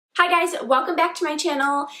Hi guys, welcome back to my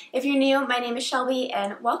channel. If you're new, my name is Shelby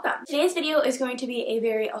and welcome. Today's video is going to be a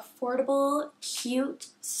very affordable, cute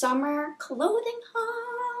summer clothing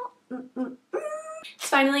haul. It's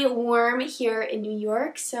finally warm here in New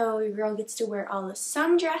York, so your girl gets to wear all the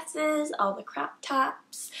sundresses, all the crop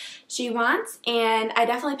tops she wants, and I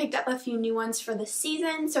definitely picked up a few new ones for the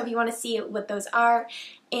season, so if you want to see what those are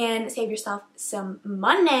and save yourself some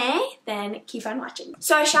money, then keep on watching.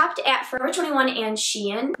 So I shopped at Forever 21 and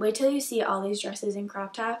Shein. Wait till you see all these dresses and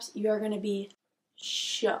crop tops. You are going to be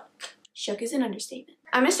shook. Shook is an understatement.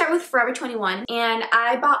 I'm going to start with Forever 21, and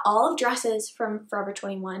I bought all of dresses from Forever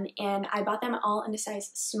 21, and I bought them all in a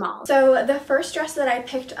size small. So the first dress that I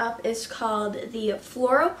picked up is called the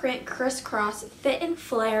Floral Print Crisscross Fit and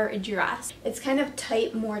Flare dress. It's kind of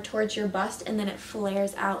tight more towards your bust, and then it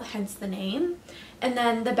flares out, hence the name. And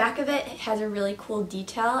then the back of it has a really cool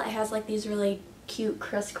detail. It has like these really cute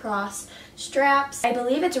crisscross straps. I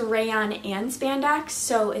believe it's rayon and spandex,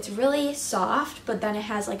 so it's really soft, but then it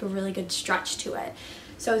has like a really good stretch to it.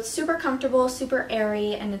 So it's super comfortable, super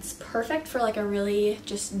airy, and it's perfect for like a really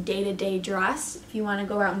just day-to-day dress if you want to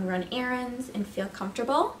go out and run errands and feel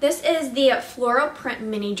comfortable. This is the floral print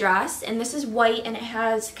mini dress, and this is white, and it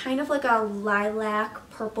has kind of like a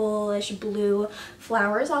lilac, purplish blue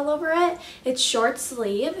flowers all over it. It's short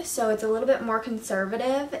sleeve, so it's a little bit more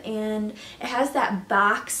conservative, and it has that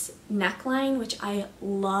box neckline, which I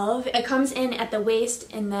love. It comes in at the waist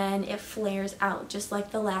and then it flares out just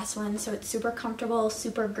like the last one, so it's super comfortable,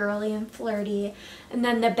 super girly and flirty. And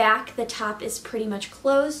then the back, the top is pretty much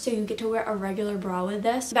closed, so you get to wear a regular bra with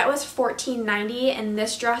this. That was $14.90, and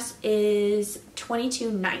this dress is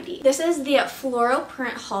 $22.90. This is the floral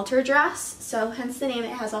print halter dress, so hence the name.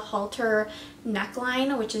 It has a halter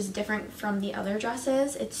neckline, which is different from the other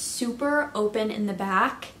dresses. It's super open in the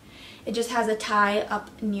back. It just has a tie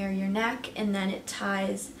up near your neck, and then it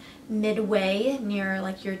ties midway near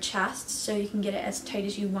like your chest, so you can get it as tight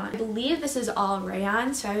as you want. I believe this is all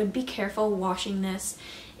rayon, so I would be careful washing this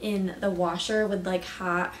in the washer with like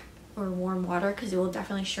hot or warm water, because it will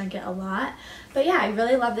definitely shrink it a lot. But yeah, I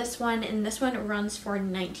really love this one, and this one runs for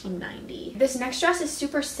 $19.90. This next dress is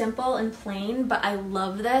super simple and plain, but I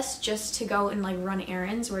love this just to go and like run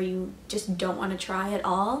errands where you just don't want to try at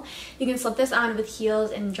all. You can slip this on with heels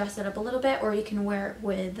and dress it up a little bit, or you can wear it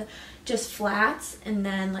with just flats and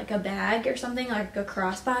then like a bag or something, like a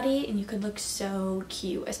crossbody, and you could look so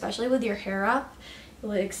cute, especially with your hair up. It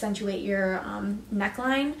will accentuate your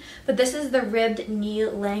neckline. But this is the ribbed knee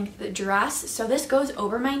length dress, so this goes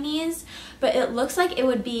over my knees, but it looks like it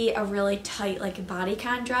would be a really tight like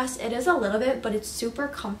bodycon dress. It is a little bit, but it's super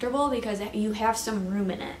comfortable because you have some room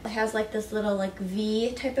in it. It has like this little like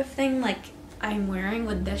V type of thing like I'm wearing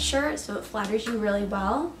with this shirt, so it flatters you really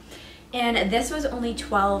well. And this was only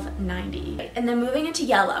 $12.90. And then moving into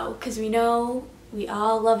yellow, because we know we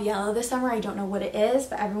all love yellow this summer. I don't know what it is,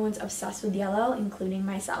 but everyone's obsessed with yellow, including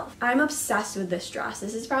myself. I'm obsessed with this dress.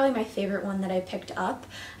 This is probably my favorite one that I picked up.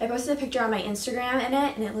 I posted a picture on my Instagram in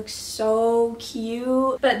it, and it looks so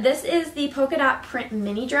cute. But this is the polka dot print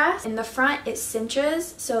mini dress. In the front, it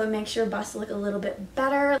cinches, so it makes your bust look a little bit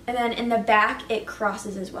better. And then in the back, it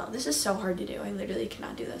crosses as well. This is so hard to do. I literally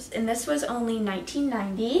cannot do this. And this was only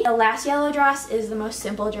 $19.90. The last yellow dress is the most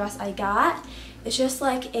simple dress I got. It's just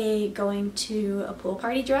like a going to a pool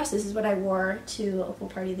party dress. This is what I wore to a pool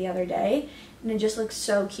party the other day, and it just looks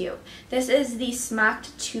so cute. This is the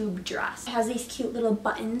Smocked tube dress. It has these cute little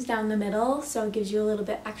buttons down the middle, so it gives you a little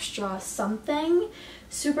bit extra something.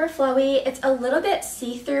 Super flowy. It's a little bit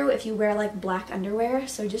see-through if you wear like black underwear,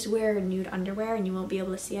 so just wear nude underwear and you won't be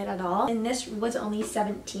able to see it at all. And this was only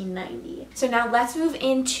 $17.90. So now let's move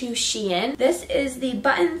into Shein. This is the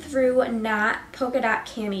button-through knot polka dot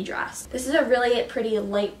cami dress. This is a really pretty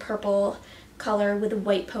light purple color with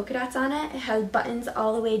white polka dots on it. It has buttons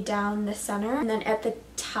all the way down the center, and then at the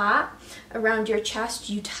top around your chest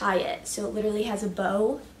you tie it, so it literally has a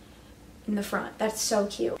bow in the front. That's so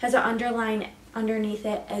cute. It has an underline underneath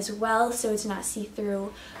it as well, so it's not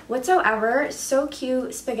see-through whatsoever. So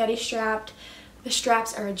cute, spaghetti strapped. The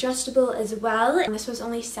straps are adjustable as well, and this was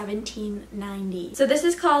only $17.90. So this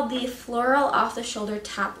is called the Floral off-the-shoulder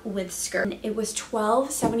top with skirt. It was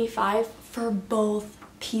 $12.75 for both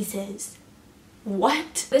pieces.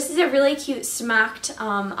 What? This is a really cute smocked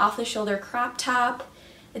off-the-shoulder crop top.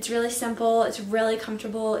 It's really simple, it's really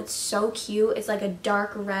comfortable, it's so cute. It's like a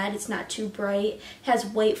dark red, it's not too bright. It has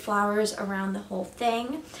white flowers around the whole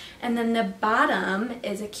thing. And then the bottom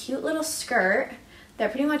is a cute little skirt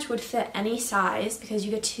that pretty much would fit any size, because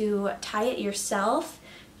you get to tie it yourself.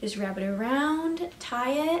 Just wrap it around,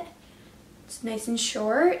 tie it. It's nice and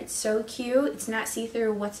short. It's so cute. It's not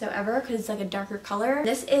see-through whatsoever because it's like a darker color.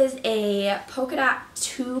 This is a polka dot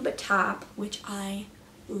tube top, which I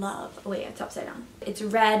love. Oh wait, it's upside down. It's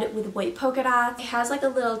red with white polka dots. It has like a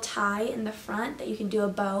little tie in the front that you can do a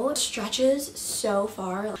bow. It stretches so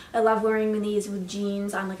far. I love wearing these with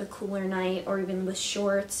jeans on like a cooler night, or even with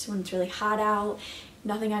shorts when it's really hot out.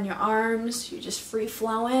 Nothing on your arms. You're just free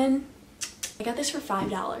flowing. I got this for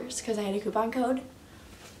 $5 because I had a coupon code.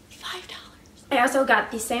 $5. I also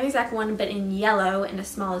got the same exact one but in yellow and a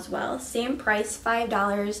small as well. Same price,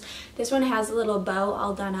 $5. This one has a little bow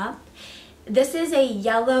all done up. This is a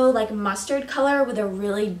yellow like mustard color with a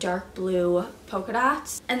really dark blue polka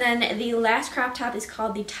dots. And then the last crop top is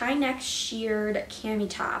called the tie neck sheared cami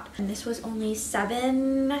top. And this was only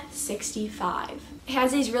 $7.65. It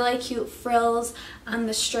has these really cute frills on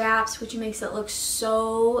the straps, which makes it look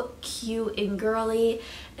so cute and girly.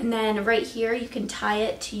 And then right here you can tie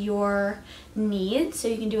it to your needs, so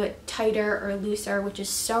you can do it tighter or looser, which is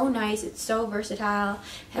so nice. It's so versatile.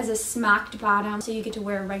 It has a smocked bottom, so you get to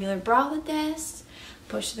wear a regular bra with this.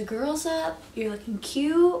 Push the girls up. You're looking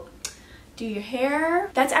cute. Do your hair.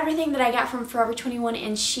 That's everything that I got from Forever 21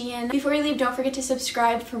 and Shein. Before you leave, don't forget to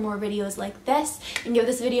subscribe for more videos like this and give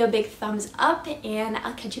this video a big thumbs up, and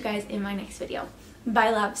I'll catch you guys in my next video. Bye,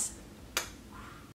 loves.